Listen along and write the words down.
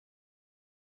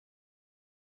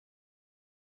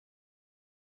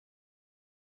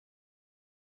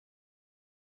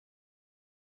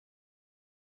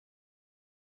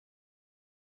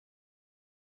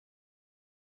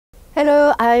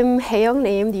Hello, I'm Hae-young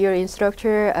Lim, your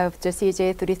instructor of the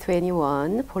CJ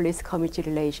 321 Police Community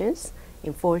Relations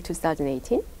in fall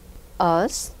 2018.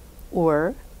 Us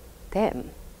or them.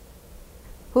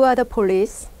 Who are the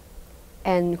police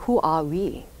and who are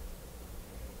we?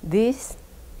 This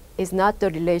is not the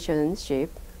relationship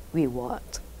we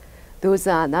want. Those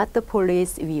are not the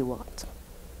police we want.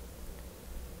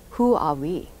 Who are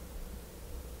we?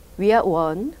 We are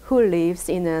one who lives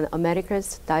in an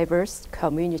America's diverse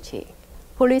community.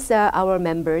 Police are our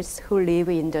members who live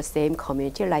in the same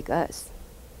community like us.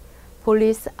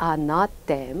 Police are not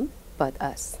them, but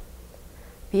us.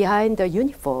 Behind the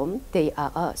uniform, they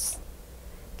are us.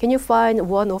 Can you find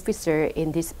one officer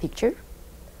in this picture?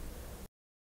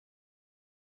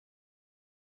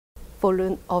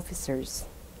 Fallen officers.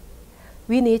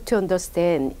 We need to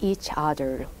understand each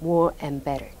other more and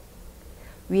better.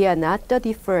 We are not that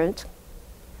different.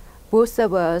 Both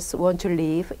of us want to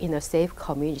live in a safe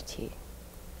community.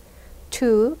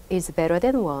 Two is better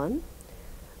than one.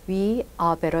 We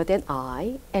are better than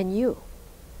I and you.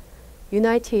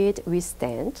 United we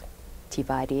stand,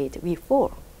 divided we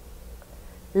fall.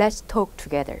 Let's talk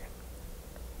together.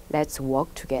 Let's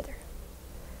work together.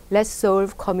 Let's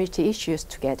solve community issues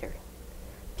together.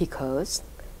 Because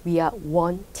we are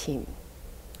one team.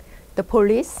 The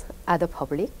police are the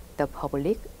public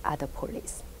are the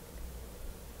police.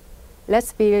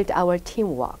 Let's build our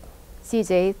teamwork.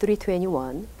 CJ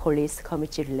 321 Police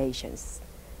Community Relations.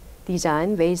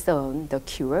 Design based on the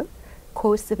CURE,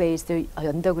 course-based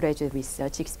undergraduate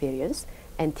research experience,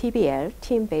 and TBL,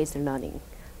 team-based learning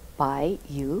by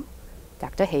you,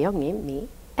 Dr. Hae-young Lim, me,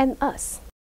 and us.